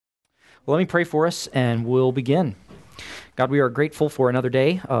Well, let me pray for us, and we'll begin. God, we are grateful for another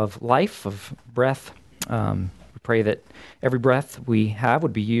day of life, of breath. We pray that every breath we have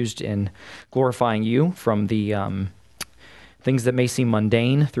would be used in glorifying you from the things that may seem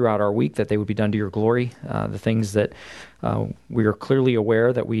mundane throughout our week, that they would be done to your glory. The things that we are clearly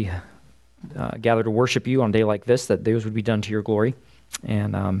aware that we gather to worship you on a day like this, that those would be done to your glory.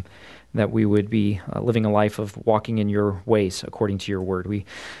 And that we would be living a life of walking in your ways according to your word. We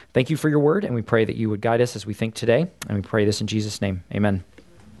thank you for your word, and we pray that you would guide us as we think today, and we pray this in Jesus' name. Amen.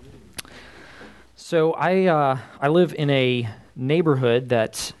 So I live in a neighborhood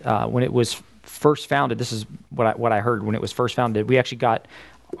that when it was first founded, this is what I heard when it was first founded, we actually got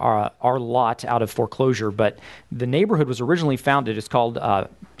our lot out of foreclosure, but the neighborhood was originally founded, it's called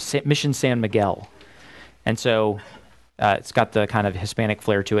Mission San Miguel. And so it's got the kind of Hispanic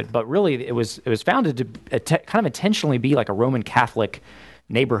flair to it, but really it was founded to kind of intentionally be like a Roman Catholic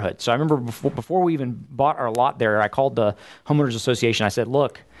neighborhood. So I remember before we even bought our lot there, I called the homeowners association. I said,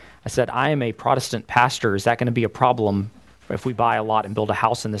 "Look, I am a Protestant pastor. Is that going to be a problem if we buy a lot and build a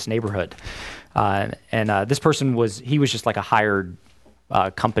house in this neighborhood?" And this person was just like a hired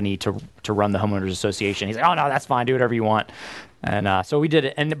company to run the homeowners association. He's like, "Oh no, that's fine. Do whatever you want." And so we did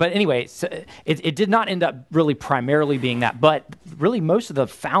it. But anyway, it did not end up really primarily being that. But really, most of the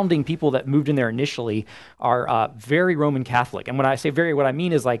founding people that moved in there initially are very Roman Catholic. And when I say very, what I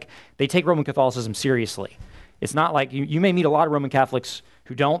mean is like they take Roman Catholicism seriously. It's not like you may meet a lot of Roman Catholics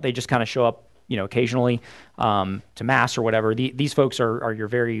who don't. They just kind of show up, occasionally to mass or whatever. These folks are your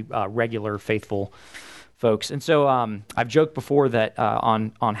very regular, faithful folks. And so I've joked before that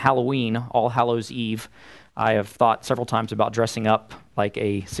on Halloween, All Hallows Eve, I have thought several times about dressing up like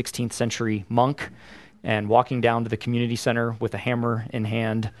a 16th century monk and walking down to the community center with a hammer in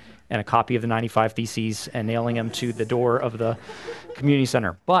hand and a copy of the 95 Theses and nailing them to the door of the community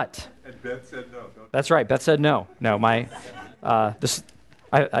center. But and Beth said no. That's right. Beth said no. No,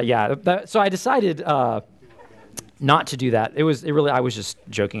 so I decided not to do that. I was just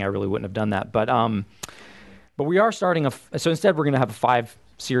joking. I really wouldn't have done that. But we are starting so instead we're going to have a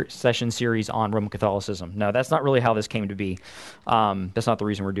 5-session series on Roman Catholicism. No, that's not really how this came to be. That's not the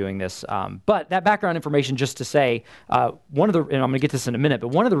reason we're doing this. But that background information, just to say, and I'm going to get this in a minute, but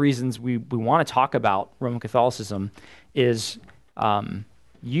one of the reasons we want to talk about Roman Catholicism is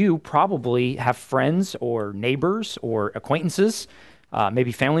you probably have friends or neighbors or acquaintances,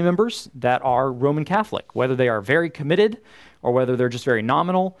 maybe family members that are Roman Catholic, whether they are very committed or whether they're just very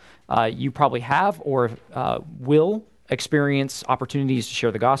nominal. You probably have or will experience opportunities to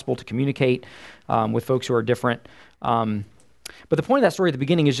share the gospel, to communicate with folks who are different. But the point of that story at the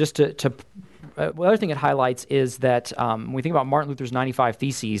beginning is just the other thing it highlights is that when we think about Martin Luther's 95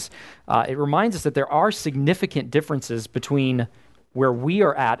 Theses, it reminds us that there are significant differences between where we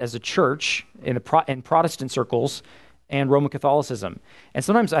are at as a church in Protestant circles and Roman Catholicism. And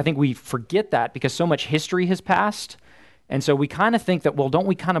sometimes I think we forget that because so much history has passed. And so we kind of think that, well, don't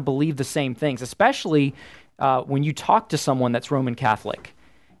we kind of believe the same things, especially when you talk to someone that's Roman Catholic.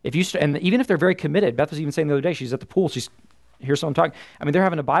 And even if they're very committed, Beth was even saying the other day, she's at the pool, she's hears someone talking. I mean, they're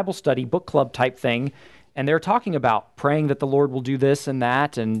having a Bible study, book club type thing, and they're talking about praying that the Lord will do this and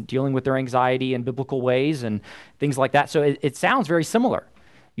that and dealing with their anxiety in biblical ways and things like that. So it sounds very similar.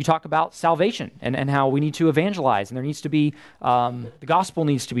 You talk about salvation and how we need to evangelize, and there needs to be, the gospel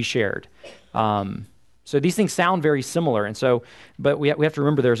needs to be shared. So these things sound very similar, but we have to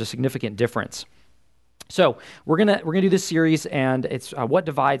remember there's a significant difference. So we're gonna do this series, and it's what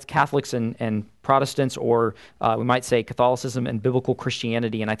divides Catholics and Protestants, or we might say Catholicism and biblical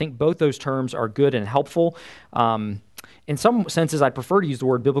Christianity. And I think both those terms are good and helpful. In some senses, I prefer to use the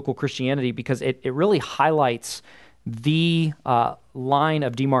word biblical Christianity because it really highlights the line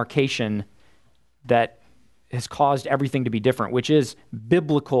of demarcation that has caused everything to be different, which is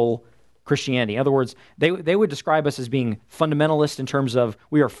biblical Christianity. In other words, they would describe us as being fundamentalist in terms of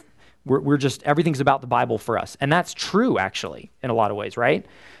we're just, everything's about the Bible for us. And that's true, actually, in a lot of ways, right?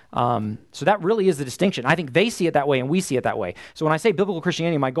 So that really is the distinction. I think they see it that way and we see it that way. So when I say biblical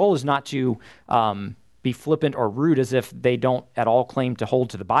Christianity, my goal is not to be flippant or rude as if they don't at all claim to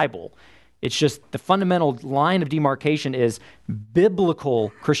hold to the Bible. It's just the fundamental line of demarcation is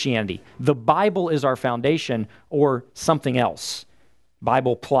biblical Christianity. The Bible is our foundation, or something else,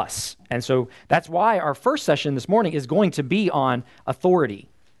 Bible plus. And so that's why our first session this morning is going to be on authority.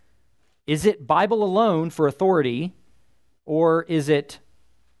 Is it Bible alone for authority, or is it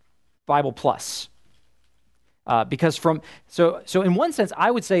Bible plus? Because in one sense,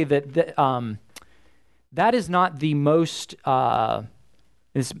 I would say that that is not the most.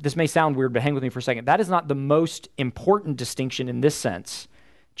 This may sound weird, but hang with me for a second. That is not the most important distinction in this sense.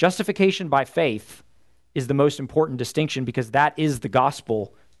 Justification by faith is the most important distinction because that is the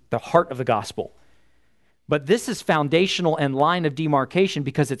gospel, the heart of the gospel. But this is foundational and line of demarcation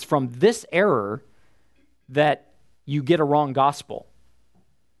because it's from this error that you get a wrong gospel.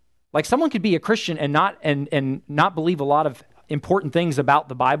 Like someone could be a Christian and not believe a lot of important things about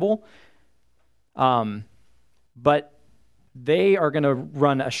the Bible, but they are going to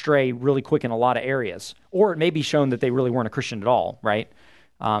run astray really quick in a lot of areas. Or it may be shown that they really weren't a Christian at all, right?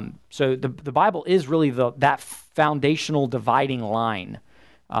 So the Bible is really that foundational dividing line.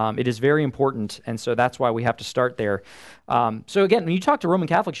 It is very important, and so that's why we have to start there. So again, when you talk to Roman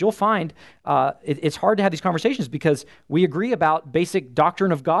Catholics, you'll find it's hard to have these conversations because we agree about basic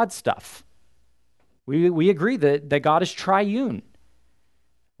doctrine of God stuff. We agree that God is triune,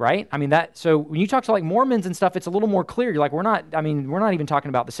 right? I mean so when you talk to like Mormons and stuff, it's a little more clear. You're like, we're not even talking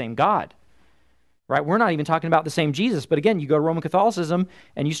about the same God. Right? We're not even talking about the same Jesus. But again, you go to Roman Catholicism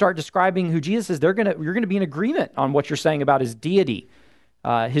and you start describing who Jesus is, you're going to be in agreement on what you're saying about his deity,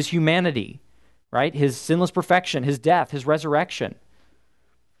 his humanity, right? His sinless perfection, his death, his resurrection.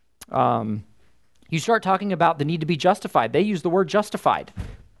 You start talking about the need to be justified. They use the word justified.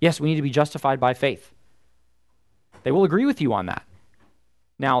 Yes, we need to be justified by faith. They will agree with you on that.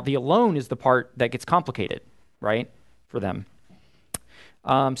 Now, the alone is the part that gets complicated, right, for them.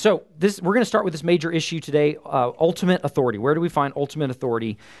 So we're going to start with this major issue today, ultimate authority. Where do we find ultimate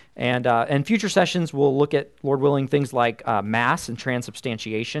authority? And in future sessions, we'll look at, Lord willing, things like Mass and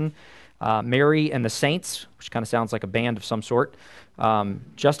transubstantiation, Mary and the saints, which kind of sounds like a band of some sort,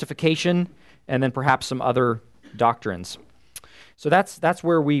 justification, and then perhaps some other doctrines. So that's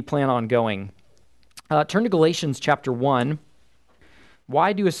where we plan on going. Turn to Galatians chapter 1.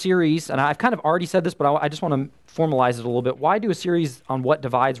 Why do a series, and I've kind of already said this, but I just want to formalize it a little bit. Why do a series on what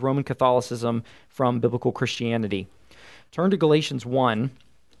divides Roman Catholicism from biblical Christianity? Turn to Galatians 1.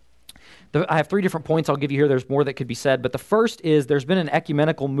 I have 3 different points I'll give you here. There's more that could be said, but the first is there's been an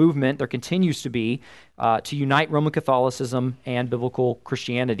ecumenical movement, there continues to be, to unite Roman Catholicism and biblical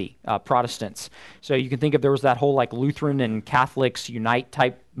Christianity, Protestants. So you can think of there was that whole like Lutheran and Catholics unite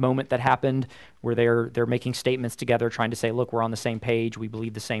type moment that happened where they're making statements together trying to say, look, we're on the same page, we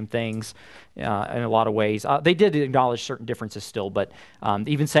believe the same things in a lot of ways. They did acknowledge certain differences still, but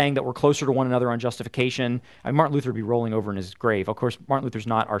even saying that we're closer to one another on justification. Martin Luther would be rolling over in his grave. Of course, Martin Luther's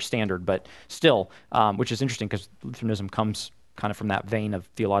not our standard, but still, which is interesting because Lutheranism comes kind of from that vein of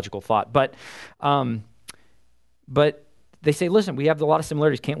theological thought. But they say, listen, we have a lot of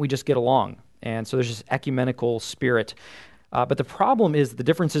similarities. Can't we just get along? And so there's this ecumenical spirit. But the problem is the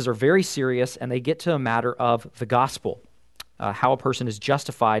differences are very serious, and they get to a matter of the gospel, how a person is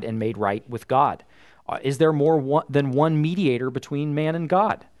justified and made right with God. Is there more than one mediator between man and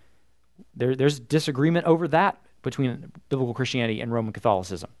God? There's disagreement over that between biblical Christianity and Roman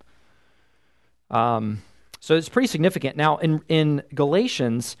Catholicism. So it's pretty significant. Now, in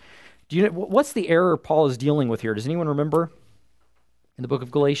Galatians, do you know what's the error Paul is dealing with here? Does anyone remember in the book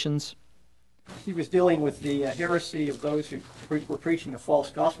of Galatians? He was dealing with the heresy of those who were preaching a false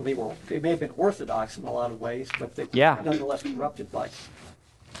gospel. They may have been orthodox in a lot of ways, but they nonetheless corrupted by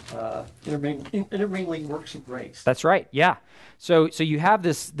intermingling works of grace. That's right. Yeah. So you have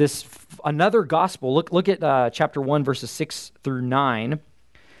this another gospel. Look at chapter 1, verses 6 through 9.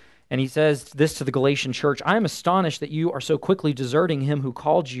 And he says this to the Galatian church: I am astonished that you are so quickly deserting him who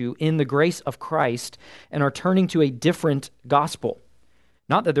called you in the grace of Christ and are turning to a different gospel.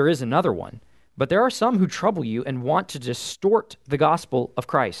 Not that there is another one, but there are some who trouble you and want to distort the gospel of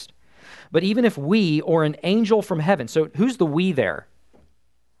Christ. But even if we or an angel from heaven, so who's the we there?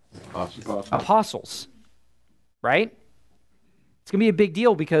 Apostles, right? It's going to be a big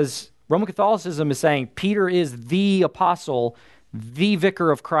deal because Roman Catholicism is saying Peter is the apostle, the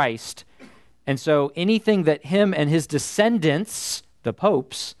vicar of Christ. And so anything that him and his descendants, the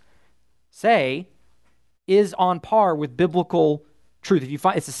popes, say is on par with biblical truth. If you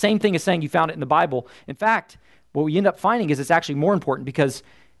find, it's the same thing as saying you found it in the Bible. In fact, what we end up finding is it's actually more important because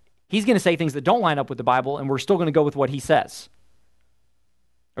he's going to say things that don't line up with the Bible, and we're still going to go with what he says.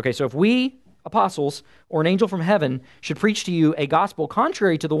 Okay, so if we, apostles, or an angel from heaven, should preach to you a gospel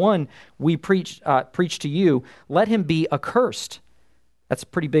contrary to the one we preach to you, let him be accursed. That's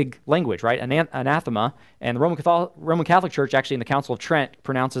pretty big language, right? Anathema. And the Roman Catholic Church, actually in the Council of Trent,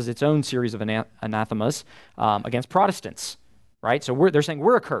 pronounces its own series of anathemas against Protestants. Right? So they're saying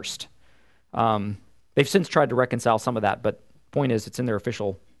we're accursed. They've since tried to reconcile some of that, but point is it's in their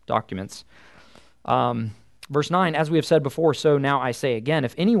official documents. Verse 9, as we have said before, so now I say again,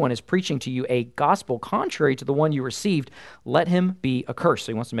 if anyone is preaching to you a gospel contrary to the one you received, let him be accursed.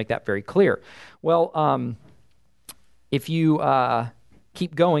 So he wants to make that very clear. Well, if you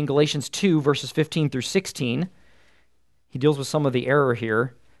keep going, Galatians 2, verses 15 through 16, he deals with some of the error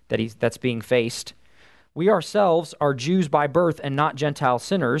here that's being faced. We ourselves are Jews by birth and not Gentile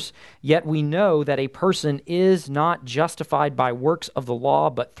sinners, yet we know that a person is not justified by works of the law,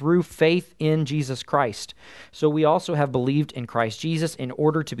 but through faith in Jesus Christ. So we also have believed in Christ Jesus in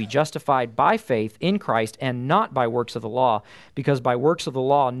order to be justified by faith in Christ and not by works of the law, because by works of the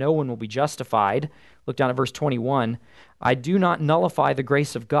law no one will be justified. Look down at verse 21. I do not nullify the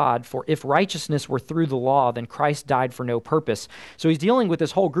grace of God, for if righteousness were through the law, then Christ died for no purpose. So he's dealing with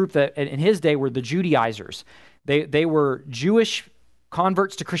this whole group that in his day were the Judaizers. They were Jewish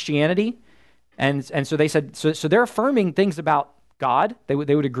converts to Christianity, and so they said, so they're affirming things about God. They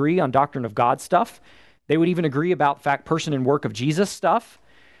would agree on doctrine of God stuff. They would even agree about fact, person, and work of Jesus stuff.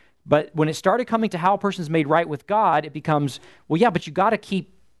 But when it started coming to how a person's made right with God, it becomes, well, yeah, but you got to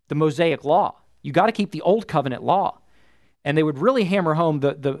keep the Mosaic law. You got to keep the Old Covenant law. And they would really hammer home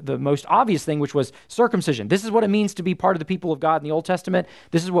the most obvious thing, which was circumcision. This is what it means to be part of the people of God in the Old Testament.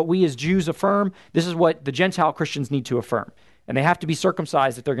 This is what we as Jews affirm. This is what the Gentile Christians need to affirm. And they have to be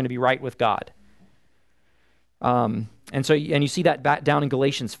circumcised if they're going to be right with God. And you see that back down in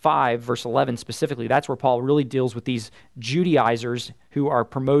Galatians 5, verse 11 specifically. That's where Paul really deals with these Judaizers who are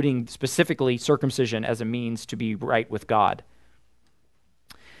promoting specifically circumcision as a means to be right with God.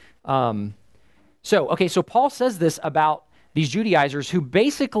 So Paul says this about these Judaizers who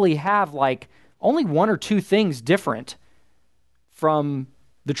basically have like only one or two things different from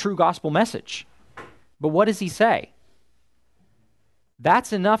the true gospel message. But what does he say?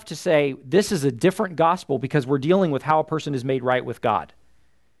 That's enough to say this is a different gospel because we're dealing with how a person is made right with God.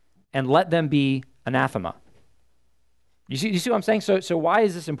 And let them be anathema. You see what I'm saying? So why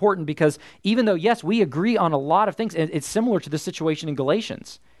is this important? Because even though, yes, we agree on a lot of things, and it's similar to the situation in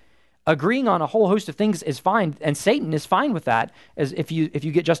Galatians. Agreeing on a whole host of things is fine, and Satan is fine with that, as if you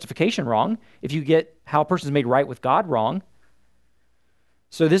get justification wrong, if you get how a person is made right with God wrong.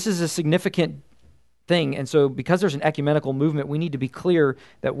 So this is a significant thing, and so because there's an ecumenical movement, we need to be clear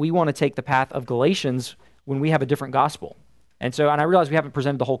that we want to take the path of Galatians when we have a different gospel. And I realize we haven't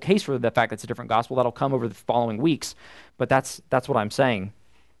presented the whole case for the fact that it's a different gospel. That'll come over the following weeks, but that's what I'm saying.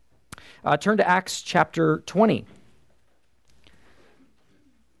 Turn to Acts chapter 20.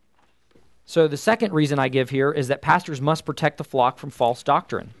 So the second reason I give here is that pastors must protect the flock from false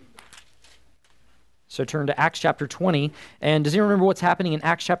doctrine. So turn to Acts chapter 20. And does anyone remember what's happening in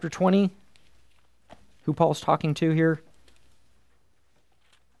Acts chapter 20? Who Paul's talking to here?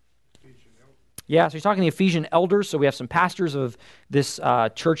 Yeah, so he's talking to the Ephesian elders. So we have some pastors of this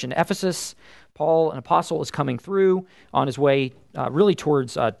church in Ephesus. Paul, an apostle, is coming through on his way really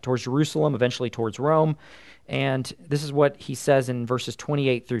towards Jerusalem, eventually towards Rome. And this is what he says in verses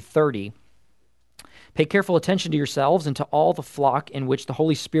 28 through 30. Pay careful attention to yourselves and to all the flock in which the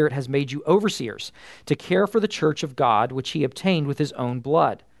Holy Spirit has made you overseers, to care for the church of God, which he obtained with his own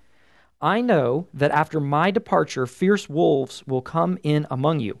blood. I know that after my departure, fierce wolves will come in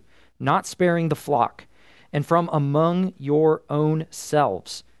among you, not sparing the flock, and from among your own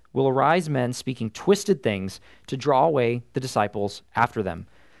selves will arise men speaking twisted things to draw away the disciples after them.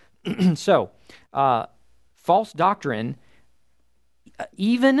 So, false doctrine,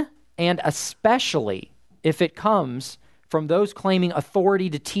 even and especially if it comes from those claiming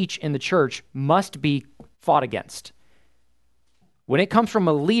authority to teach in the church, must be fought against. When it comes from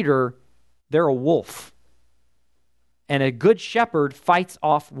a leader, they're a wolf. And a good shepherd fights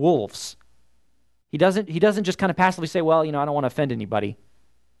off wolves. He doesn't just kind of passively say, well, I don't want to offend anybody.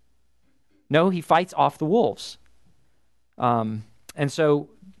 No, he fights off the wolves. And so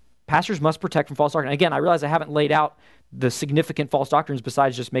pastors must protect from false doctrine. Again, I realize I haven't laid out the significant false doctrines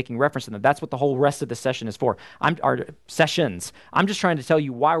besides just making reference to them. That's what the whole rest of the session is for. Our sessions. I'm just trying to tell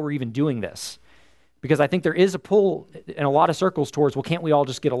you why we're even doing this. Because I think there is a pull in a lot of circles towards, well, can't we all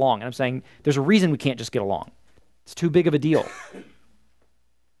just get along? And I'm saying there's a reason we can't just get along. It's too big of a deal.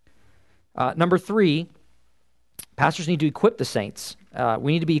 Number 3, pastors need to equip the saints.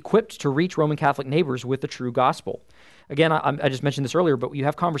 We need to be equipped to reach Roman Catholic neighbors with the true gospel. Again, I just mentioned this earlier, but you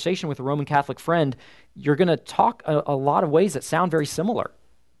have conversation with a Roman Catholic friend, you're going to talk a lot of ways that sound very similar.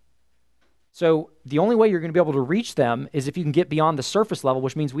 So the only way you're going to be able to reach them is if you can get beyond the surface level,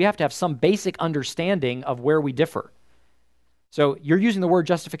 which means we have to have some basic understanding of where we differ. So you're using the word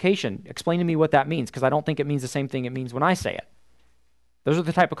justification. Explain to me what that means, because I don't think it means the same thing it means when I say it. Those are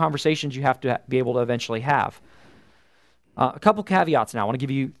the type of conversations you have to be able to eventually have. A couple caveats now. I want to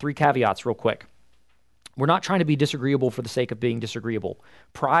give you 3 caveats real quick. We're not trying to be disagreeable for the sake of being disagreeable.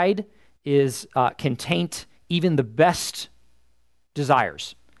 Pride can taint even the best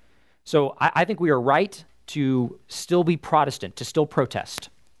desires. So I think we are right to still be Protestant, to still protest.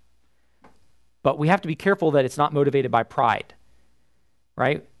 But we have to be careful that it's not motivated by pride,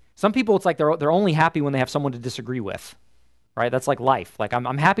 right? Some people, it's like they're only happy when they have someone to disagree with, right? That's like life. Like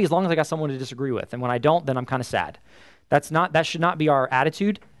I'm happy as long as I got someone to disagree with, and when I don't, then I'm kind of sad. That should not be our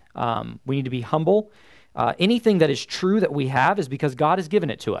attitude. We need to be humble. Anything that is true that we have is because God has given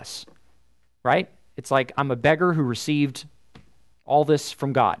it to us, right? It's like I'm a beggar who received all this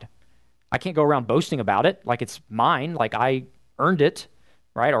from God. I can't go around boasting about it like it's mine, like I earned it,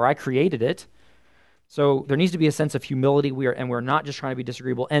 right? Or I created it. So there needs to be a sense of humility. We're not just trying to be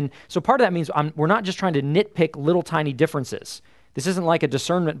disagreeable. And so part of that means we're not just trying to nitpick little tiny differences. This isn't like a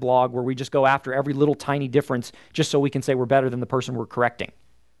discernment blog where we just go after every little tiny difference just so we can say we're better than the person we're correcting,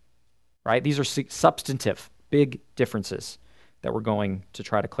 right? These are substantive, big differences that we're going to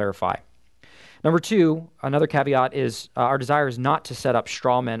try to clarify. Number two, another caveat is our desire is not to set up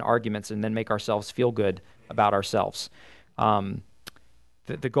straw man arguments and then make ourselves feel good about ourselves.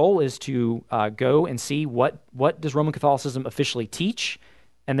 The goal is to go and see what does Roman Catholicism officially teach,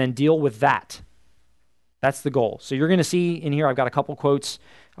 and then deal with that. That's the goal. So you're going to see in here, I've got a couple quotes,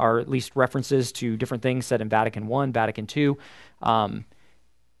 or at least references to different things said in Vatican I, Vatican II.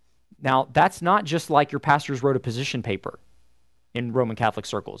 Now, that's not just like your pastors wrote a position paper in Roman Catholic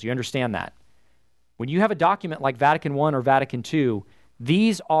circles. You understand that. When you have a document like Vatican I or Vatican II,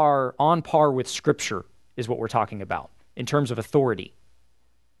 these are on par with Scripture, is what we're talking about, in terms of authority.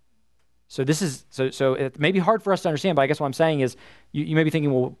 So this is so it may be hard for us to understand, but I guess what I'm saying is you may be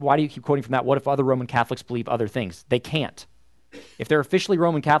thinking, well, why do you keep quoting from that? What if other Roman Catholics believe other things? They can't. If they're officially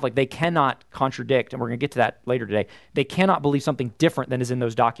Roman Catholic, they cannot contradict, and we're going to get to that later today, they cannot believe something different than is in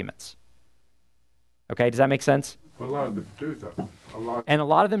those documents. Okay, does that make sense? Well, a lot of them do, though. A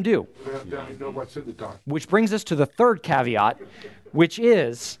lot of them do. They don't know what's in the document. Which brings us to the third caveat, which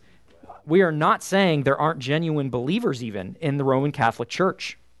is we are not saying there aren't genuine believers even in the Roman Catholic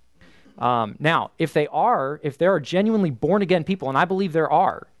Church. Now, if there are genuinely born-again people, and I believe there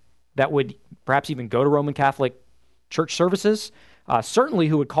are, that would perhaps even go to Roman Catholic church services, certainly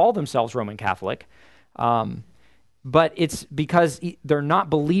who would call themselves Roman Catholic, but it's because they're not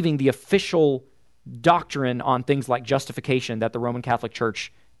believing the official doctrine on things like justification that the Roman Catholic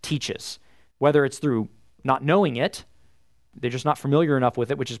Church teaches, whether it's through not knowing it, they're just not familiar enough with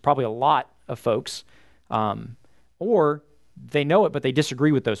it, which is probably a lot of folks, or they know it, but they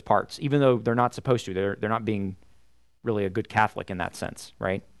disagree with those parts, even though they're not supposed to. They're not being really a good Catholic in that sense,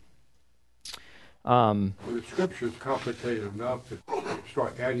 right? Well, the Scripture is complicated enough that you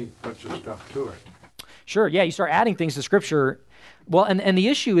start adding a bunch of stuff to it. Sure, yeah, you start adding things to Scripture. Well, and the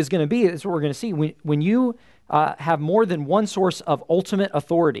issue is going to be, is what we're going to see, when you have more than one source of ultimate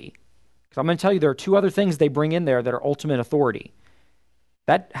authority, because I'm going to tell you there are two other things they bring in there that are ultimate authority.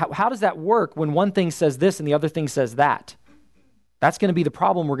 How does that work when one thing says this and the other thing says that? That's going to be the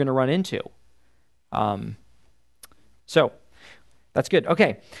problem we're going to run into. So that's good.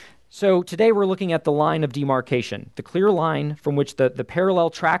 Okay, so today we're looking at the line of demarcation, the clear line from which the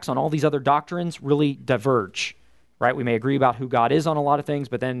parallel tracks on all these other doctrines really diverge, right? We may agree about who God is on a lot of things,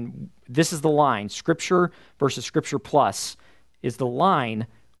 but then this is the line. Scripture versus Scripture plus is the line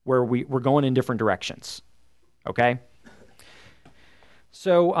where we're going in different directions, okay?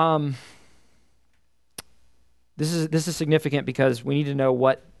 So this is significant because we need to know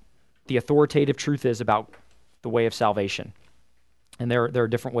what the authoritative truth is about the way of salvation. And there are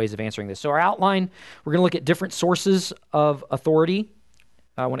different ways of answering this. So our outline, we're going to look at different sources of authority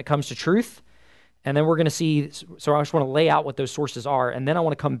when it comes to truth. And then we're going to see, so I just want to lay out what those sources are, and then I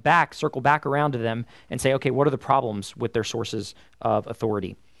want to come back, circle back around to them and say, okay, what are the problems with their sources of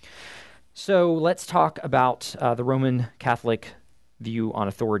authority? So let's talk about the Roman Catholic view on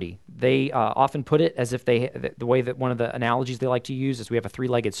authority. They often put it as if the way that one of the analogies they like to use is we have a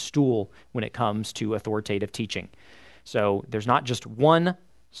three-legged stool when it comes to authoritative teaching. So there's not just one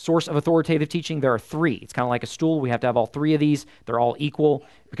source of authoritative teaching, there are three. It's kind of like a stool. We have to have all three of these. They're all equal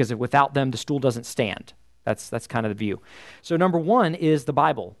because without them, the stool doesn't stand. That's kind of the view. So number one is the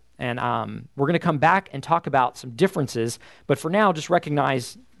Bible. And we're going to come back and talk about some differences, but for now, just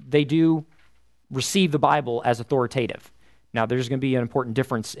recognize they do receive the Bible as authoritative. Now, there's going to be an important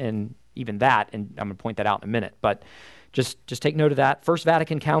difference in even that, and I'm going to point that out in a minute, but just take note of that. First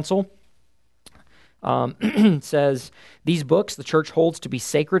Vatican Council says, these books the Church holds to be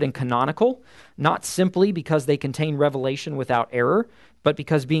sacred and canonical, not simply because they contain revelation without error, but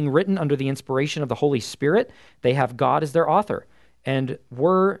because being written under the inspiration of the Holy Spirit, they have God as their author, and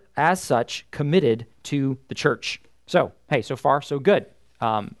were, as such, committed to the Church. So, hey, so far, so good,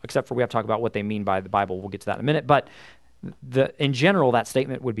 except for we have to talk about what they mean by the Bible. We'll get to that in a minute, but in general, that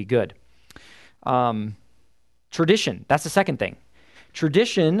statement would be good. Tradition, that's the second thing.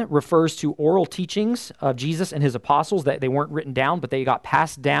 Tradition refers to oral teachings of Jesus and his apostles that they weren't written down, but they got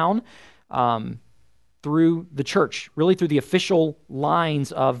passed down through the church, really through the official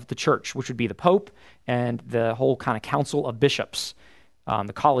lines of the church, which would be the Pope and the whole kind of council of bishops.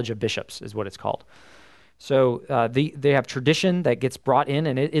 The College of Bishops is what it's called. So they have tradition that gets brought in,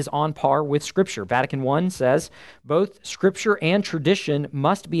 and it is on par with Scripture. Vatican I says, both Scripture and tradition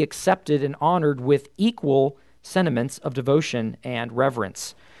must be accepted and honored with equal sentiments of devotion and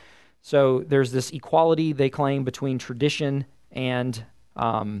reverence. So there's this equality, they claim, between tradition and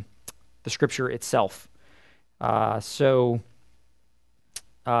the Scripture itself. So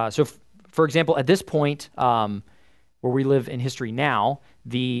for example, at this point, where we live in history now,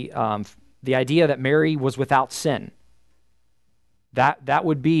 the idea that Mary was without sin, that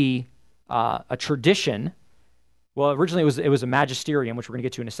would be a tradition. Well, originally it was a magisterium, which we're going to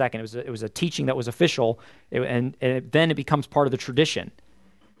get to in a second. It was a teaching that was official, and then it becomes part of the tradition.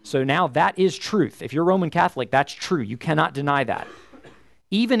 So now that is truth. If you're Roman Catholic, that's true. You cannot deny that.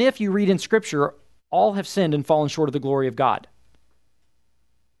 Even if you read in Scripture, all have sinned and fallen short of the glory of God.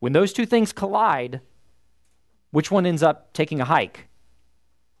 When those two things collide, which one ends up taking a hike?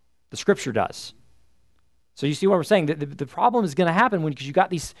 The Scripture does. So you see what we're saying? The problem is going to happen because you got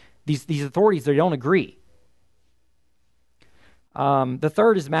these authorities that don't agree. The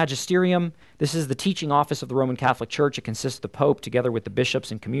third is magisterium. This is the teaching office of the Roman Catholic Church. It consists of the Pope together with the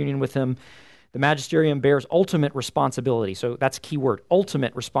bishops in communion with him. The magisterium bears ultimate responsibility. So that's a key word,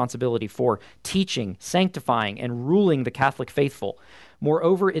 ultimate responsibility for teaching, sanctifying, and ruling the Catholic faithful.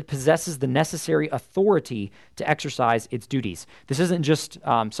 Moreover, it possesses the necessary authority to exercise its duties. This isn't just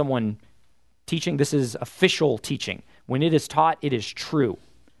someone teaching. This is official teaching. When it is taught, it is true,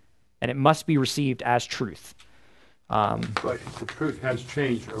 and it must be received as truth. But the truth has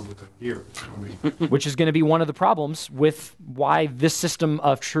changed over the years. Which is going to be one of the problems with why this system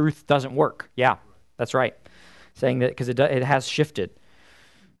of truth doesn't work. Yeah, that's right. Saying that because it has shifted.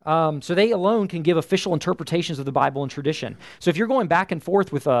 So they alone can give official interpretations of the Bible and tradition. So if you're going back and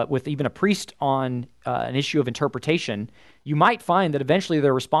forth with even a priest on an issue of interpretation, you might find that eventually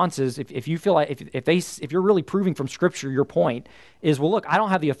their response is, if you feel like if you're really proving from Scripture, your point is, well, look, I don't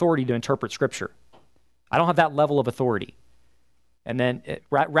have the authority to interpret Scripture. I don't have that level of authority. And then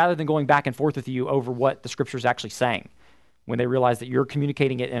rather than going back and forth with you over what the Scripture is actually saying, when they realize that you're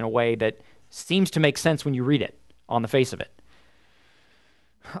communicating it in a way that seems to make sense when you read it on the face of it.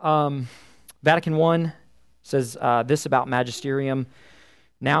 Vatican I says this about magisterium.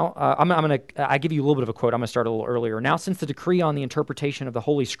 Now, I give you a little bit of a quote. I'm going to start a little earlier. Now, since the decree on the interpretation of the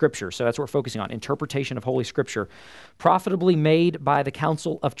Holy Scripture, so that's what we're focusing on, interpretation of Holy Scripture, profitably made by the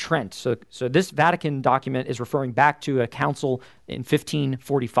Council of Trent. So this Vatican document is referring back to a council in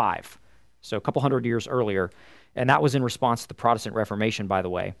 1545, so a couple hundred years earlier, and that was in response to the Protestant Reformation, by the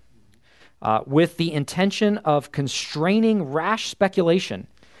way, with the intention of constraining rash speculation,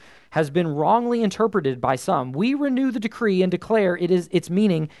 has been wrongly interpreted by some, we renew the decree and declare its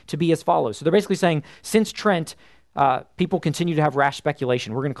meaning to be as follows. So they're basically saying, since Trent, people continue to have rash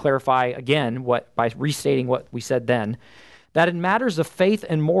speculation. We're going to clarify again by restating what we said then, that in matters of faith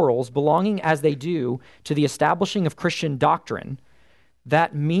and morals belonging as they do to the establishing of Christian doctrine,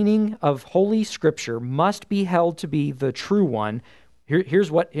 that meaning of Holy Scripture must be held to be the true one.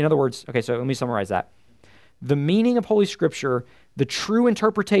 Here's what, in other words, okay, so let me summarize that. The meaning of Holy Scripture, the true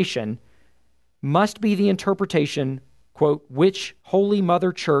interpretation, must be the interpretation, quote, which Holy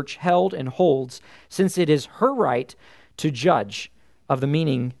Mother Church held and holds, since it is her right to judge of the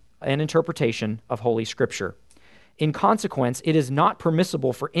meaning and interpretation of Holy Scripture. In consequence, it is not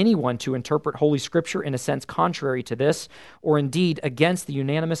permissible for anyone to interpret Holy Scripture in a sense contrary to this, or indeed against the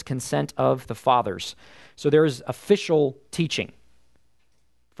unanimous consent of the Fathers. So there is official teaching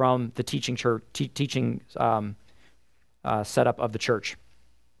from the teaching church, setup of the church.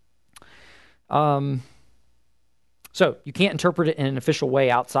 So you can't interpret it in an official way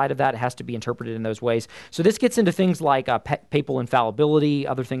outside of that. It has to be interpreted in those ways. So this gets into things like papal infallibility,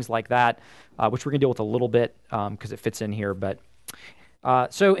 other things like that, which we're going to deal with a little bit because it fits in here. But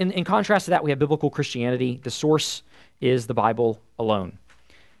so in contrast to that, we have biblical Christianity. The source is the Bible alone.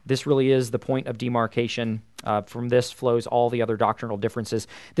 This really is the point of demarcation. From this flows all the other doctrinal differences.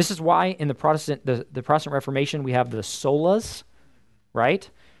 This is why in the Protestant Reformation we have the solas, right?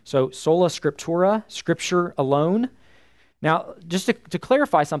 So sola scriptura, Scripture alone. Now, just to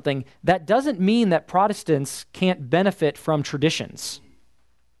clarify something, that doesn't mean that Protestants can't benefit from traditions.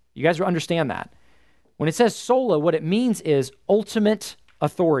 You guys understand that? When it says sola, what it means is ultimate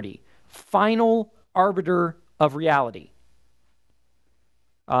authority, final arbiter of reality.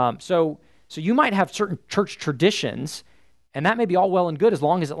 So So you might have certain church traditions, and that may be all well and good as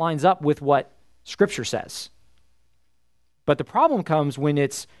long as it lines up with what Scripture says. But the problem comes when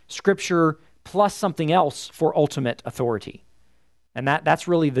it's Scripture plus something else for ultimate authority. And that's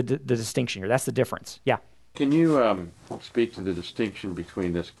really the distinction here. That's the difference. Yeah. Can you speak to the distinction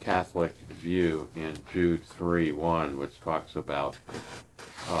between this Catholic view in Jude 3:1, which talks about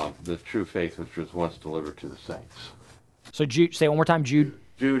the true faith which was once delivered to the saints? So Jude, say it one more time, Jude.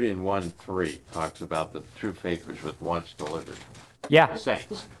 Jude in 1:3 talks about the true faith which was once delivered Yeah. to the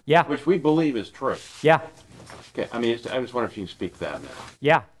saints. Yeah. Which we believe is true. Yeah. Okay, I mean, I just wonder if you can speak to that now.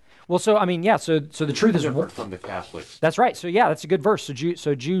 Yeah. Well, so I mean, yeah. So the truth is Different from the Catholics. That's right. So yeah, that's a good verse.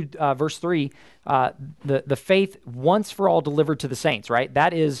 So Jude verse 3, the faith once for all delivered to the saints. Right.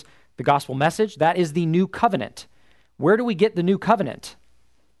 That is the gospel message. That is the new covenant. Where do we get the new covenant?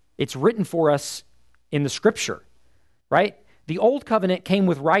 It's written for us in the Scripture. Right. The old covenant came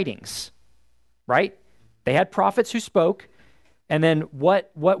with writings. Right. They had prophets who spoke, and then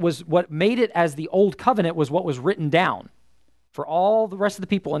what made it as the old covenant was what was written down for all the rest of the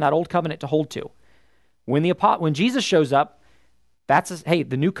people in that old covenant to hold to. When Jesus shows up, hey,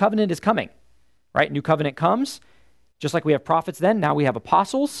 the new covenant is coming, right? New covenant comes, just like we have prophets then, now we have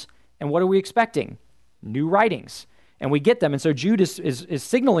apostles, and what are we expecting? New writings, and we get them. And so Jude is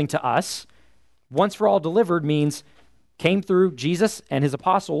signaling to us, once for all delivered means came through Jesus and his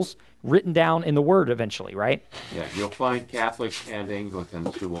apostles, written down in the Word eventually, right? Yeah, you'll find Catholics and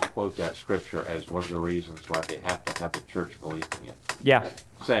Anglicans who will quote that scripture as one of the reasons why they have to have the church believing it. Yeah.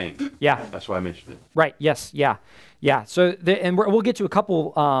 Saying. Yeah. That's why I mentioned it. Right. Yes. Yeah. Yeah. So, we'll get to a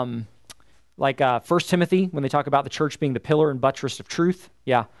couple, like 1 Timothy, when they talk about the church being the pillar and buttress of truth.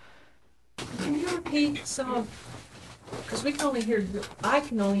 Yeah. Can you repeat some of, because I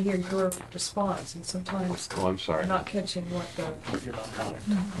can only hear your response, and sometimes Oh, I'm sorry. I'm not catching what the...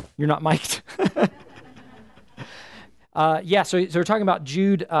 You're not mic'd. Yeah, so we're talking about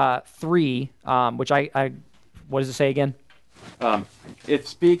Jude 3, which what does it say again? It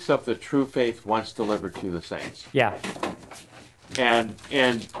speaks of the true faith once delivered to the saints. Yeah. And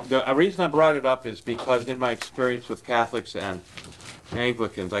the reason I brought it up is because in my experience with Catholics and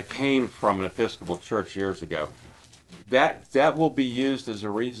Anglicans, I came from an Episcopal church years ago. That will be used as a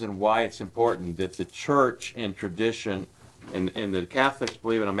reason why it's important that the church and tradition, and the Catholics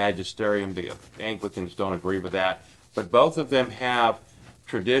believe in a magisterium, the Anglicans don't agree with that, but both of them have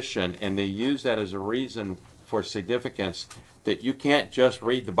tradition, and they use that as a reason for significance that you can't just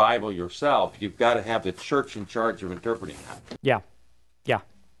read the Bible yourself. You've got to have the church in charge of interpreting that. Yeah. Yeah.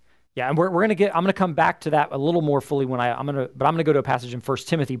 Yeah, and I'm gonna come back to that a little more fully when I'm gonna go to a passage in 1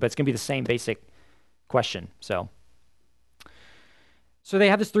 Timothy, but it's gonna be the same basic question. So they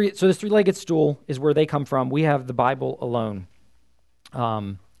have this three-legged stool is where they come from. We have the Bible alone.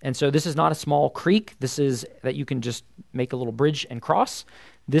 And so this is not a small creek. This is that you can just make a little bridge and cross.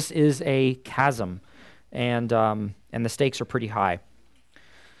 This is a chasm, and the stakes are pretty high.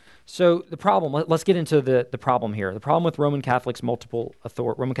 So the problem, let's get into the problem here. The problem with Roman Catholics'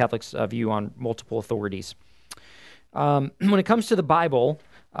 view on multiple authorities. When it comes to the Bible,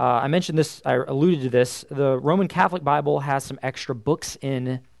 I mentioned this, I alluded to this, the Roman Catholic Bible has some extra books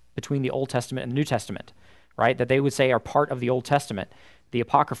in between the Old Testament and the New Testament, right, that they would say are part of the Old Testament, the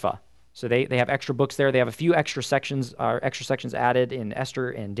Apocrypha. So they have extra books there. They have a few extra sections added in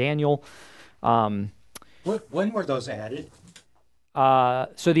Esther and Daniel. When were those added? So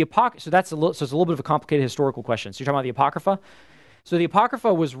it's a little bit of a complicated historical question. So you're talking about the Apocrypha? So the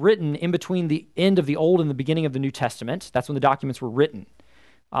Apocrypha was written in between the end of the Old and the beginning of the New Testament. That's when the documents were written.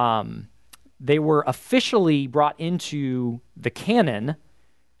 They were officially brought into the canon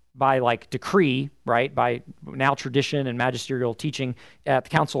by decree, right? By now tradition and magisterial teaching at the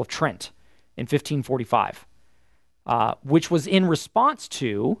Council of Trent in 1545, which was in response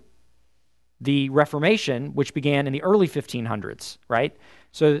to the Reformation, which began in the early 1500s, right?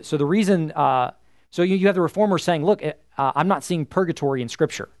 So the reason, so you have the Reformers saying, look, I'm not seeing purgatory in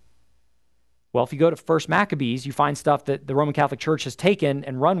Scripture. Well, if you go to First Maccabees, you find stuff that the Roman Catholic Church has taken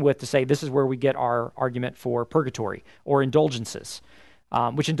and run with to say this is where we get our argument for purgatory or indulgences,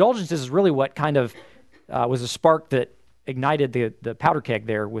 which indulgences is really what kind of was a spark that ignited the powder keg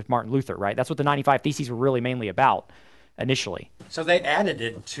there with Martin Luther, right? That's what the 95 Theses were really mainly about initially. So they added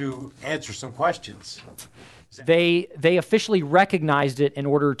it to answer some questions. They officially recognized it in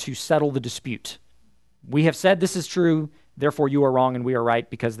order to settle the dispute. We have said this is true, therefore you are wrong and we are right,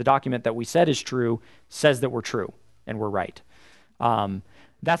 because the document that we said is true says that we're true and we're right.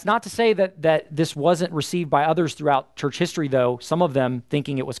 That's not to say that this wasn't received by others throughout church history, though, some of them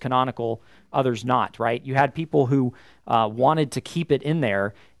thinking it was canonical, others not, right? You had people who wanted to keep it in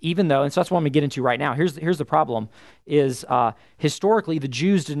there, even though, and so that's what I'm going to get into right now. Here's the problem, is historically the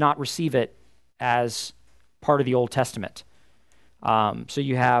Jews did not receive it as part of the Old Testament. So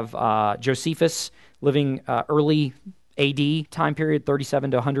you have Josephus living early AD time period, 37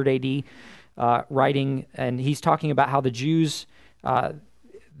 to 100 AD, writing, and he's talking about how the Jews...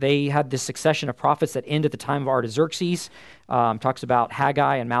 they had this succession of prophets that end at the time of Artaxerxes. Talks about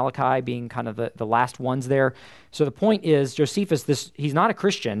Haggai and Malachi being kind of the last ones there. So the point is, Josephus, he's not a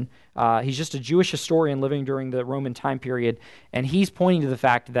Christian. He's just a Jewish historian living during the Roman time period, and he's pointing to the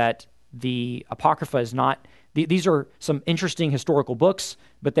fact that the Apocrypha is not... These are some interesting historical books,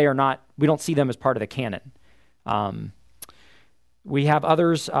 but they are not... We don't see them as part of the canon. We have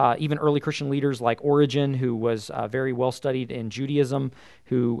others, even early Christian leaders like Origen, who was very well studied in Judaism,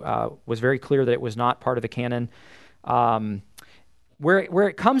 who was very clear that it was not part of the canon. Where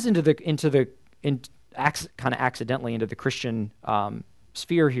it comes kind of accidentally into the Christian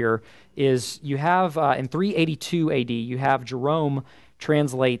sphere here is you have in 382 AD, you have Jerome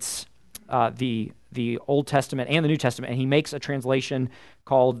translates the Old Testament and the New Testament, and he makes a translation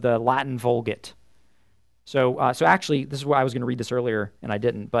called the Latin Vulgate. So actually, this is why I was going to read this earlier, and I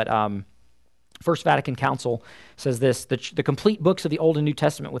didn't. But First Vatican Council says this: the complete books of the Old and New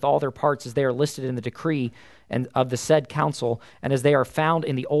Testament, with all their parts, as they are listed in the decree and of the said council, and as they are found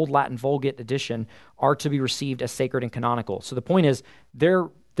in the Old Latin Vulgate edition, are to be received as sacred and canonical. So the point is, their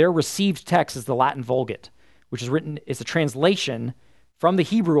received text is the Latin Vulgate, which is written. It's a translation from the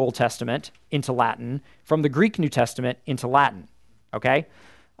Hebrew Old Testament into Latin, from the Greek New Testament into Latin. Okay,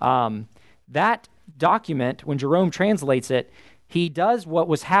 that document, when Jerome translates it, he does what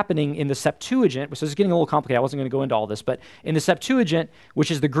was happening in the Septuagint, which is getting a little complicated. I wasn't going to go into all this, but in the Septuagint, which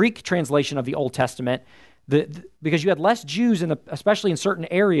is the Greek translation of the Old Testament, because you had less Jews, especially in certain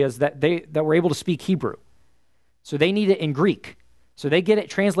areas, that were able to speak Hebrew. So they need it in Greek. So they get it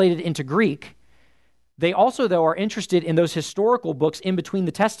translated into Greek. They also, though, are interested in those historical books in between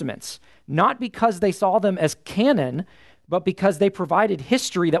the Testaments, not because they saw them as canon, but because they provided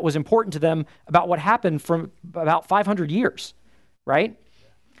history that was important to them about what happened from about 500 years, right?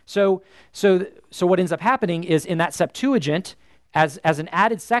 So what ends up happening is in that Septuagint, as an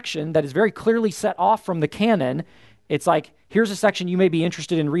added section that is very clearly set off from the canon, it's like, here's a section you may be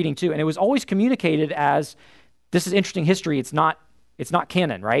interested in reading too. And it was always communicated as, this is interesting history, it's not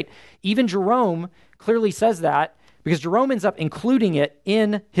canon, right? Even Jerome clearly says that, because Jerome ends up including it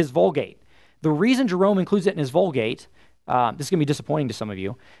in his Vulgate. The reason Jerome includes it in his Vulgate, this is going to be disappointing to some of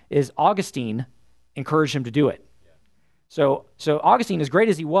you, is Augustine encouraged him to do it. So Augustine, as great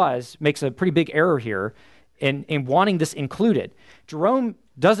as he was, makes a pretty big error here in wanting this included. Jerome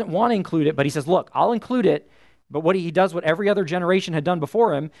doesn't want to include it, but he says, look, I'll include it, but he does what every other generation had done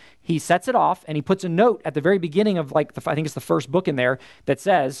before him. He sets it off, and he puts a note at the very beginning of, I think it's the first book in there, that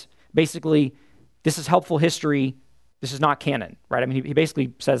says, basically, this is helpful history, this is not canon, right? I mean, he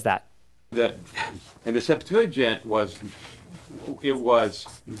basically says that. And the Septuagint was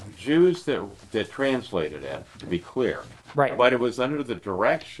Jews that translated it, to be clear. Right. But it was under the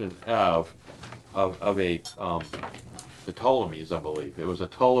direction of the Ptolemies, I believe. It was a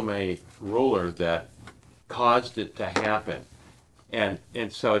Ptolemy ruler that caused it to happen. And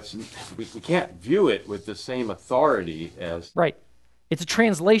so we can't view it with the same authority as... Right. It's a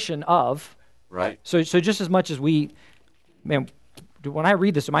translation of... Right. So just as much as when I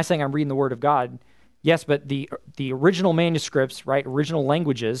read this, am I saying I'm reading the Word of God? Yes, but the original manuscripts, right, original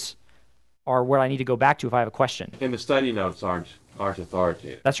languages are where I need to go back to if I have a question. And the study notes aren't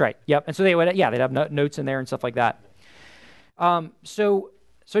authoritative. That's right. Yep. And so they'd have notes in there and stuff like that. So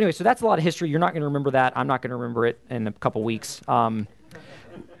anyway, so that's a lot of history. You're not going to remember that. I'm not going to remember it in a couple weeks.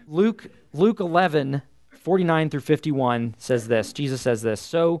 Luke 11, 49 through 51 says this. Jesus says this: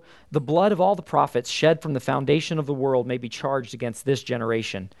 "So the blood of all the prophets shed from the foundation of the world may be charged against this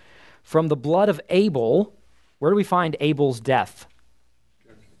generation. From the blood of Abel," where do we find Abel's death?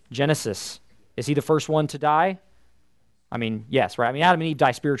 Genesis. Is he the first one to die? I mean, yes, right? I mean, Adam and Eve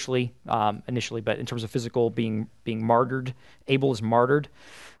die spiritually initially, but in terms of physical being martyred, Abel is martyred.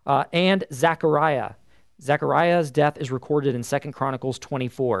 And Zechariah. Zechariah's death is recorded in 2 Chronicles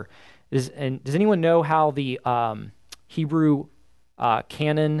 24. Does anyone know how the Hebrew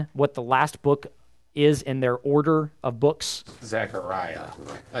canon, what the last book is in their order of books? Zechariah,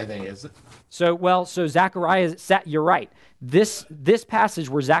 I think is it. So Zechariah, you're right. This passage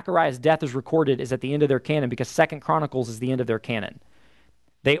where Zechariah's death is recorded is at the end of their canon, because 2 Chronicles is the end of their canon.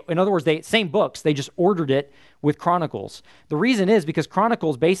 In other words, same books, they just ordered it with Chronicles. The reason is because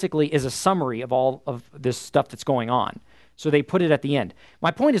Chronicles basically is a summary of all of this stuff that's going on. So they put it at the end. My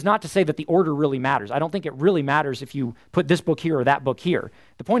point is not to say that the order really matters. I don't think it really matters if you put this book here or that book here.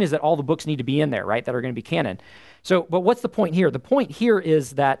 The point is that all the books need to be in there, right, that are going to be canon. So, but what's the point here? The point here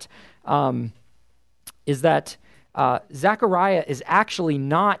is that Zechariah is actually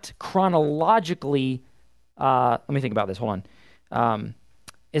not chronologically, let me think about this, hold on,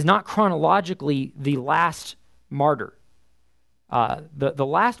 is not chronologically the last martyr. The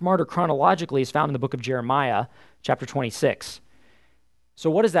last martyr chronologically is found in the book of Jeremiah, chapter 26. So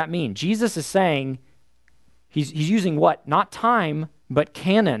what does that mean? Jesus is saying, he's using what? Not time, but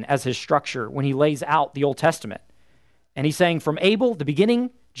canon as his structure when he lays out the Old Testament. And he's saying from Abel, the beginning,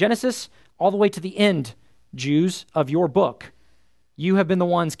 Genesis, all the way to the end, Jews, of your book, you have been the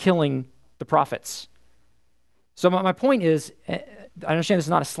ones killing the prophets. So my point is, I understand this is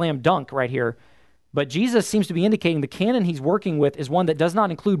not a slam dunk right here, but Jesus seems to be indicating the canon he's working with is one that does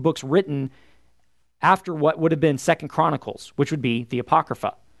not include books written after what would have been 2 Chronicles, which would be the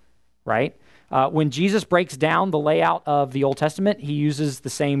Apocrypha, right? When Jesus breaks down the layout of the Old Testament, he uses the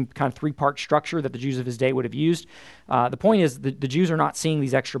same kind of three-part structure that the Jews of his day would have used. The point is the Jews are not seeing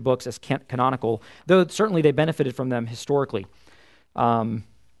these extra books as canonical, though certainly they benefited from them historically.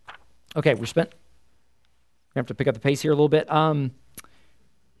 Okay, we have to pick up the pace here a little bit.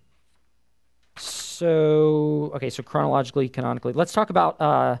 So chronologically, canonically. Let's talk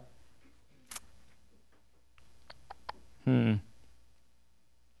about...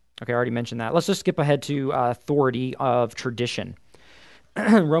 Okay, I already mentioned that. Let's just skip ahead to authority of tradition.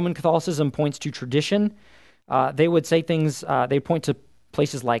 Roman Catholicism points to tradition. They would say things, they point to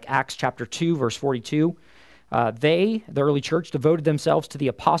places like Acts chapter 2, verse 42. The early church, devoted themselves to the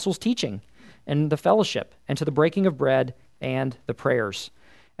apostles' teaching and the fellowship and to the breaking of bread and the prayers.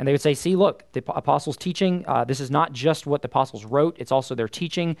 And they would say, see, look, the apostles' teaching, this is not just what the apostles wrote, it's also their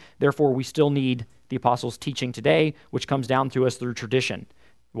teaching. Therefore, we still need the apostles' teaching today, which comes down to us through tradition.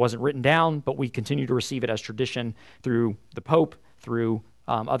 It wasn't written down, but we continue to receive it as tradition through the Pope, through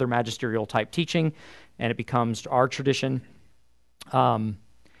other magisterial type teaching, and it becomes our tradition. So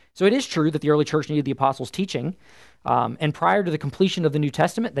it is true that the early church needed the apostles' teaching, and prior to the completion of the New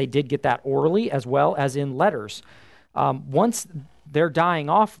Testament, they did get that orally as well as in letters. Once they're dying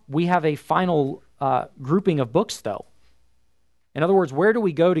off, we have a final grouping of books, though. In other words, where do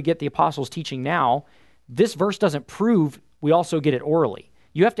we go to get the apostles' teaching now? This verse doesn't prove we also get it orally.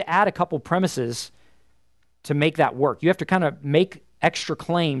 You have to add a couple premises to make that work. You have to kind of make extra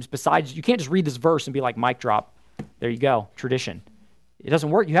claims besides, you can't just read this verse and be like, mic drop, there you go, tradition. It doesn't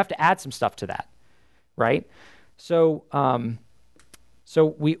work. You have to add some stuff to that, right? So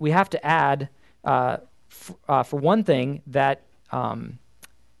we have to add, for one thing, that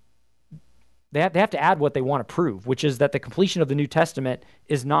they have to add what they want to prove, which is that the completion of the New Testament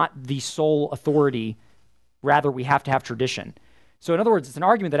is not the sole authority. Rather, we have to have tradition. So in other words, it's an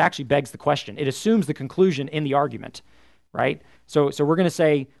argument that actually begs the question. It assumes the conclusion in the argument, right? So we're going to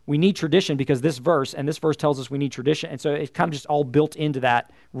say we need tradition because this verse tells us we need tradition. And so it's kind of just all built into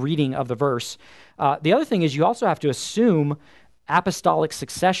that reading of the verse. The other thing is you also have to assume apostolic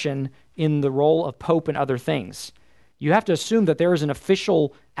succession in the role of pope and other things. You have to assume that there is an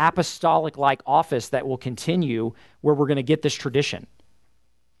official apostolic-like office that will continue where we're going to get this tradition.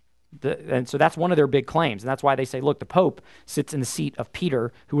 And so that's one of their big claims, and that's why they say, look, the Pope sits in the seat of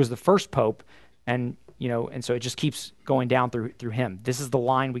Peter, who was the first Pope, and so it just keeps going down through him. This is the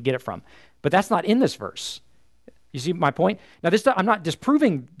line we get it from. But that's not in this verse. You see my point? Now, I'm not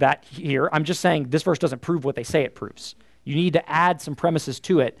disproving that here. I'm just saying this verse doesn't prove what they say it proves. You need to add some premises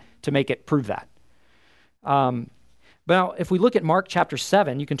to it to make it prove that. But now, if we look at Mark chapter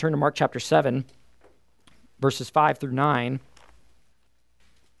 7, you can turn to Mark chapter 7, verses 5 through 9.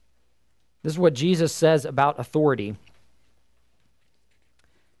 This is what Jesus says about authority.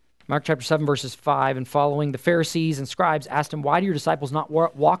 Mark chapter 7, verses 5 and following, the Pharisees and scribes asked him, why do your disciples not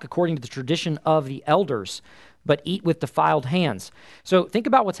walk according to the tradition of the elders, but eat with defiled hands? So think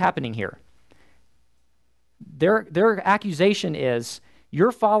about what's happening here. Their accusation is,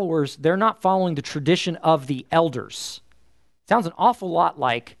 your followers, they're not following the tradition of the elders. Sounds an awful lot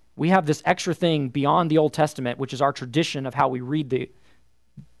like we have this extra thing beyond the Old Testament, which is our tradition of how we read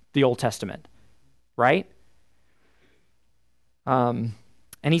the Old Testament, right? And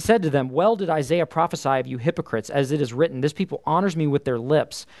he said to them, well did Isaiah prophesy of you hypocrites, as it is written, this people honors me with their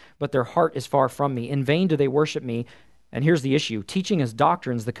lips, but their heart is far from me. In vain do they worship me. And here's the issue, teaching as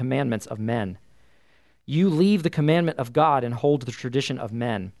doctrines the commandments of men. You leave the commandment of God and hold the tradition of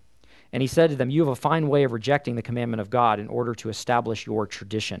men. And he said to them, "You have a fine way of rejecting the commandment of God in order to establish your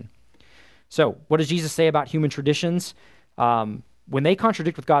tradition." So what does Jesus say about human traditions? When they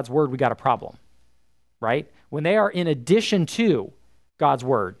contradict with God's word, we got a problem, right? When they are in addition to God's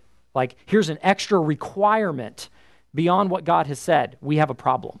word, like here's an extra requirement beyond what God has said, we have a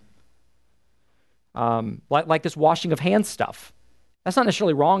problem. Like this washing of hands stuff. That's not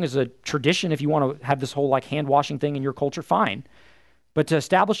necessarily wrong as a tradition. If you want to have this whole like hand washing thing in your culture, fine. But to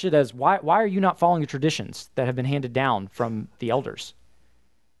establish it as why are you not following the traditions that have been handed down from the elders?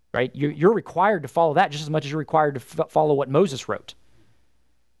 Right? You're required to follow that just as much as you're required to follow what Moses wrote.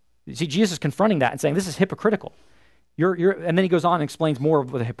 You see, Jesus is confronting that and saying this is hypocritical. And then he goes on and explains more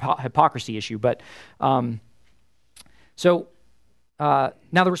of the hypocrisy issue. But now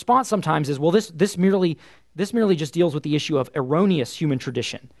the response sometimes is, well, this merely just deals with the issue of erroneous human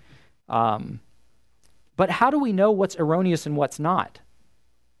tradition. But how do we know what's erroneous and what's not?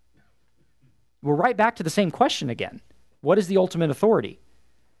 We're right back to the same question again. What is the ultimate authority?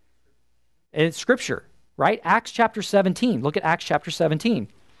 And it's Scripture, right? Acts chapter 17. Look at Acts chapter 17.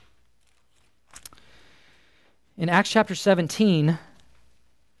 In Acts chapter 17,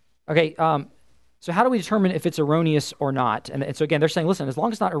 okay, so how do we determine if it's erroneous or not? And so again, they're saying, listen, as long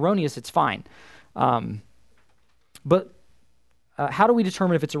as it's not erroneous, it's fine. But how do we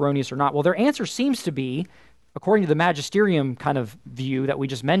determine if it's erroneous or not? Well, their answer seems to be, according to the magisterium kind of view that we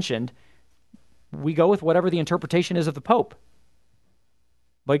just mentioned, we go with whatever the interpretation is of the Pope.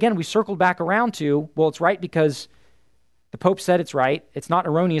 But again, we circled back around to, well, it's right because the Pope said it's right. It's not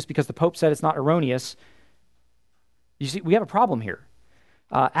erroneous because the Pope said it's not erroneous. You see, we have a problem here.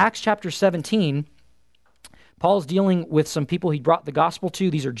 Acts chapter 17, Paul's dealing with some people he brought the gospel to.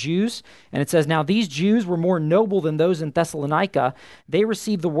 These are Jews. And it says, now these Jews were more noble than those in Thessalonica. They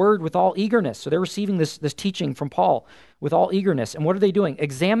received the word with all eagerness. So they're receiving this teaching from Paul with all eagerness. And what are they doing?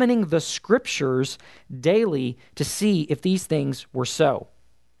 Examining the scriptures daily to see if these things were so.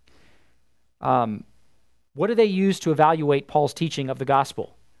 What do they use to evaluate Paul's teaching of the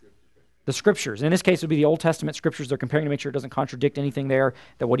gospel? The scriptures. In this case, it would be the Old Testament scriptures. They're comparing to make sure it doesn't contradict anything there,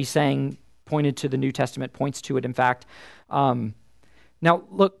 that what he's saying pointed to the New Testament, points to it, in fact. Now,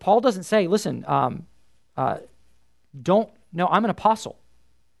 look, Paul doesn't say, listen, I'm an apostle.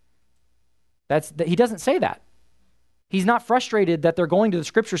 He doesn't say that. He's not frustrated that they're going to the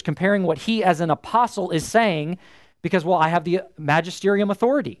scriptures comparing what he as an apostle is saying because, well, I have the magisterium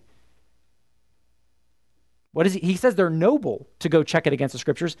authority. What is he? He says they're noble to go check it against the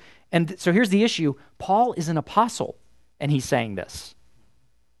scriptures. And so here's the issue. Paul is an apostle, and he's saying this.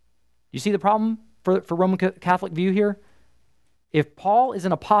 You see the problem for Roman Catholic view here? If Paul is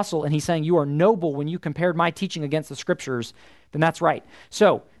an apostle and he's saying you are noble when you compared my teaching against the scriptures, then that's right.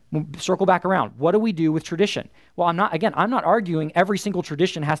 So circle back around. What do we do with tradition? Well, I'm not arguing every single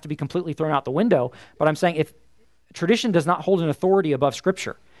tradition has to be completely thrown out the window, but I'm saying if tradition does not hold an authority above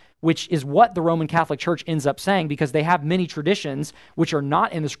scripture, which is what the Roman Catholic Church ends up saying because they have many traditions which are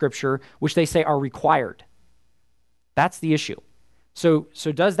not in the scripture, which they say are required. That's the issue. So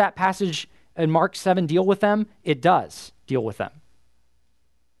does that passage in Mark 7 deal with them? It does deal with them.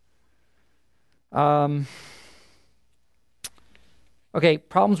 Okay,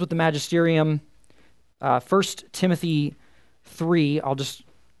 problems with the magisterium. 1 Timothy 3, I'll just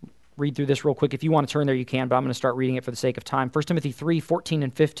read through this real quick. If you want to turn there, you can, but I'm going to start reading it for the sake of time. 1 Timothy 3, 14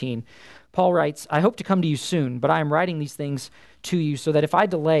 and 15. Paul writes, I hope to come to you soon, but I am writing these things to you so that if I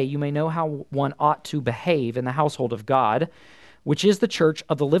delay, you may know how one ought to behave in the household of God, which is the church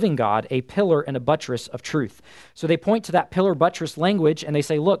of the living God, a pillar and a buttress of truth. So they point to that pillar buttress language, and they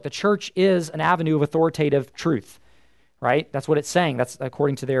say, look, the church is an avenue of authoritative truth, right? That's what it's saying. That's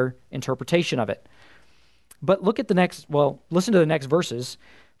according to their interpretation of it. But listen to the next verses.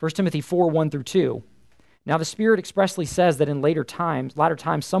 1 Timothy 4, 1 through 2. Now the Spirit expressly says that in latter times,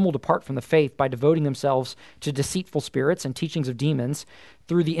 some will depart from the faith by devoting themselves to deceitful spirits and teachings of demons,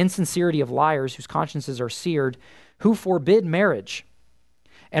 through the insincerity of liars whose consciences are seared, who forbid marriage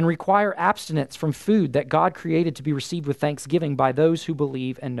and require abstinence from food that God created to be received with thanksgiving by those who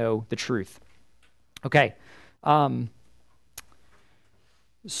believe and know the truth. Okay.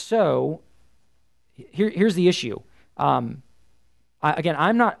 So here's the issue. I'm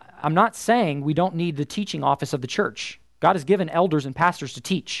not saying we don't need the teaching office of the church. God has given elders and pastors to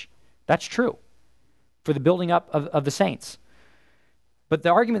teach. That's true for the building up of the saints. But the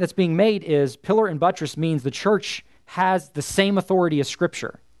argument that's being made is pillar and buttress means the church has the same authority as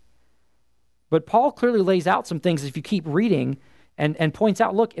Scripture. But Paul clearly lays out some things if you keep reading and points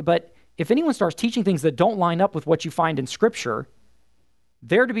out, look, but if anyone starts teaching things that don't line up with what you find in Scripture,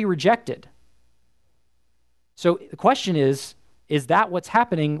 they're to be rejected. So the question is Is that what's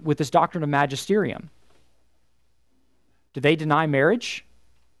happening with this doctrine of magisterium? Do they deny marriage?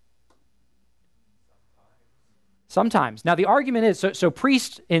 Sometimes. Now the argument is, so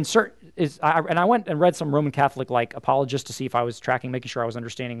priest and I went and read some Roman Catholic like apologists to see if I was tracking, making sure I was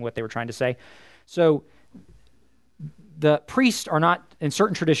understanding what they were trying to say. So the priests are not, in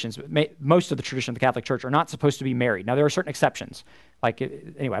certain traditions, most of the tradition of the Catholic Church are not supposed to be married. Now there are certain exceptions.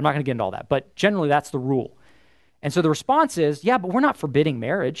 Anyway, I'm not going to get into all that, but generally that's the rule. And so the response is, yeah, but we're not forbidding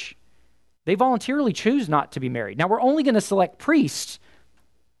marriage. They voluntarily choose not to be married. Now we're only going to select priests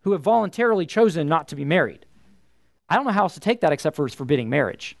who have voluntarily chosen not to be married. I don't know how else to take that except for it's forbidding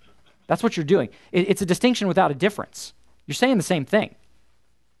marriage. That's what you're doing. It's a distinction without a difference. You're saying the same thing.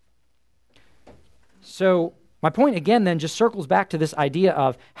 So my point again then just circles back to this idea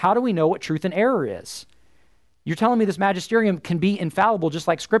of how do we know what truth and error is? You're telling me this magisterium can be infallible just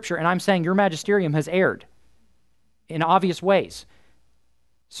like Scripture, and I'm saying your magisterium has erred in obvious ways.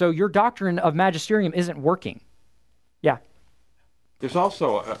 So your doctrine of magisterium isn't working. Yeah. There's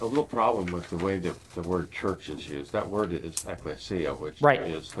also a little problem with the way that the word church is used. That word is ecclesia, which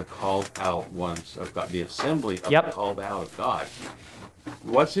is the called out ones of God, the assembly of the called out of God.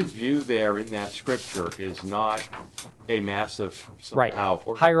 What's in view there in that scripture is not a massive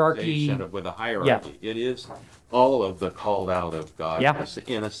hierarchy with a hierarchy. It is all of the called out of God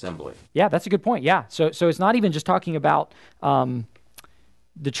in assembly. Yeah, that's a good point. Yeah, so it's not even just talking about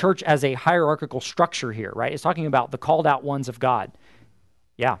the church as a hierarchical structure here, right? It's talking about the called out ones of God.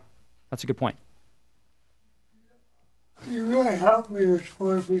 Yeah, that's a good point. You really helped me this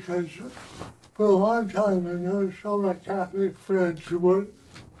point because for a long time I know some of my Catholic friends who were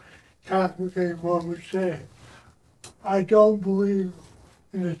Catholic anymore would say, I don't believe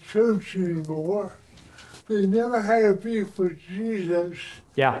in the church anymore. They never had a beef with Jesus.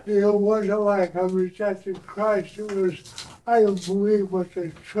 Yeah. It wasn't like I rejected Christ. It was, I don't believe what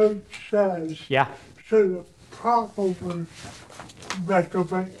the church says. Yeah. So the problem with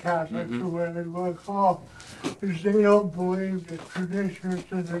reprobate Catholics or whatever you want to call is they don't believe the traditions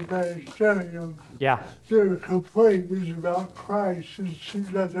and the magisterium. Yeah. Their complaint is about Christ. It seems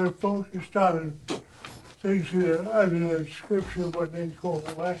that they're focused on things that are other than Scripture when they go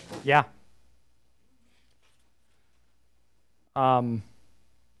away. Yeah.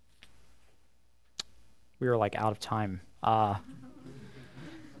 We are like out of time.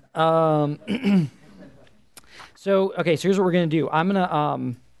 So here's what we're going to do. I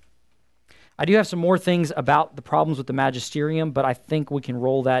do have some more things about the problems with the magisterium, but I think we can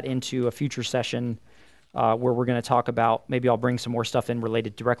roll that into a future session where we're going to talk about, maybe I'll bring some more stuff in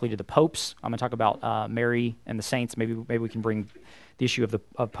related directly to the popes. I'm going to talk about Mary and the saints. Maybe we can bring the issue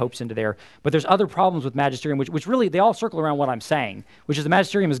of popes into there. But there's other problems with magisterium, which really, they all circle around what I'm saying, which is the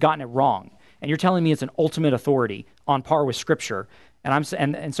magisterium has gotten it wrong. And you're telling me it's an ultimate authority on par with Scripture.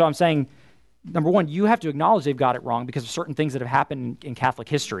 And so I'm saying, number one, you have to acknowledge they've got it wrong because of certain things that have happened in Catholic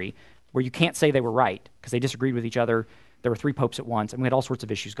history where you can't say they were right because they disagreed with each other. There were 3 popes at once, and we had all sorts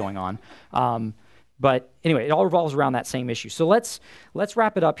of issues going on. But anyway, it all revolves around that same issue. So let's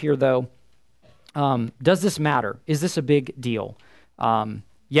wrap it up here, though. Does this matter? Is this a big deal?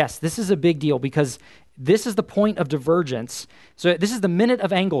 Yes, this is a big deal because this is the point of divergence. So this is the minute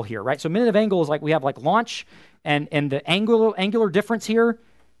of angle here, right? So minute of angle is like we have like launch and the angular difference here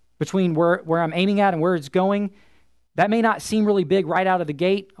between where I'm aiming at and where it's going. That may not seem really big right out of the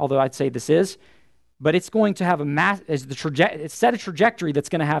gate, although I'd say this is, but it's going to have it's set a trajectory that's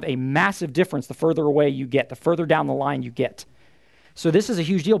going to have a massive difference the further away you get, the further down the line you get. So this is a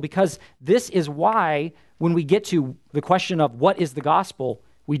huge deal because this is why when we get to the question of what is the gospel,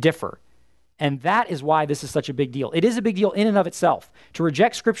 we differ. And that is why this is such a big deal. It is a big deal in and of itself. To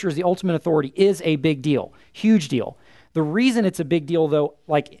reject Scripture as the ultimate authority is a big deal, huge deal. The reason it's a big deal, though,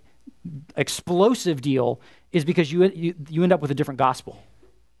 like explosive deal, is because you end up with a different gospel.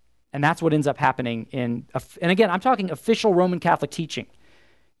 And that's what ends up happening and again, I'm talking official Roman Catholic teaching.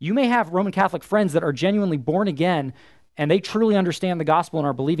 You may have Roman Catholic friends that are genuinely born again and they truly understand the gospel and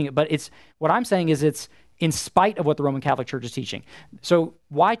are believing it, but what I'm saying is it's in spite of what the Roman Catholic Church is teaching. So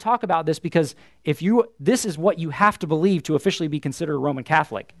why talk about this? Because this is what you have to believe to officially be considered a Roman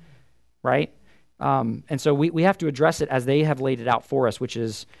Catholic, right? And so we have to address it as they have laid it out for us, which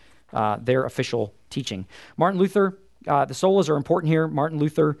is their official teaching. Martin Luther, the solas are important here. Martin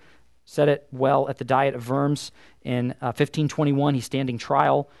Luther said it well at the Diet of Worms in 1521. He's standing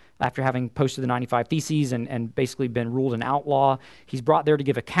trial after having posted the 95 Theses and basically been ruled an outlaw. He's brought there to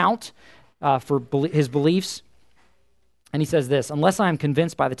give account for his beliefs. And he says this, unless I am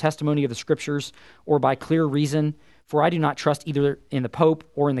convinced by the testimony of the Scriptures or by clear reason For I do not trust either in the Pope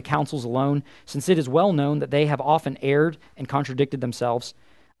or in the councils alone, since it is well known that they have often erred and contradicted themselves.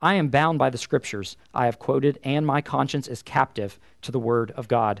 I am bound by the scriptures I have quoted, and my conscience is captive to the word of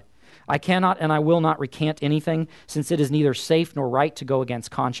God. I cannot and I will not recant anything, since it is neither safe nor right to go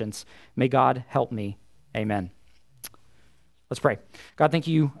against conscience. May God help me. Amen. Let's pray. God, thank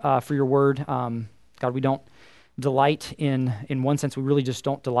you for your word. God, we don't delight in one sense, we really just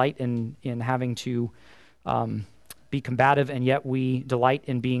don't delight in having to be combative, and yet we delight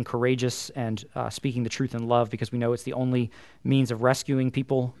in being courageous and speaking the truth in love, because we know it's the only means of rescuing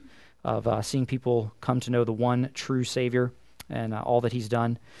people, of seeing people come to know the one true Savior and all that he's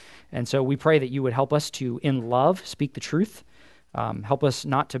done. And so we pray that you would help us to, in love, speak the truth. Help us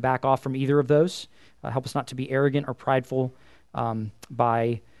not to back off from either of those. Help us not to be arrogant or prideful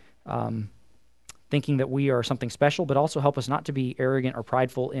by thinking that we are something special, but also help us not to be arrogant or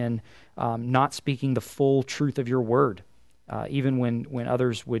prideful in not speaking the full truth of your word, even when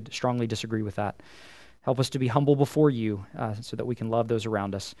others would strongly disagree with that. Help us to be humble before you so that we can love those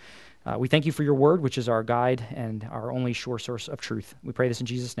around us. We thank you for your word, which is our guide and our only sure source of truth. We pray this in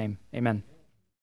Jesus' name. Amen.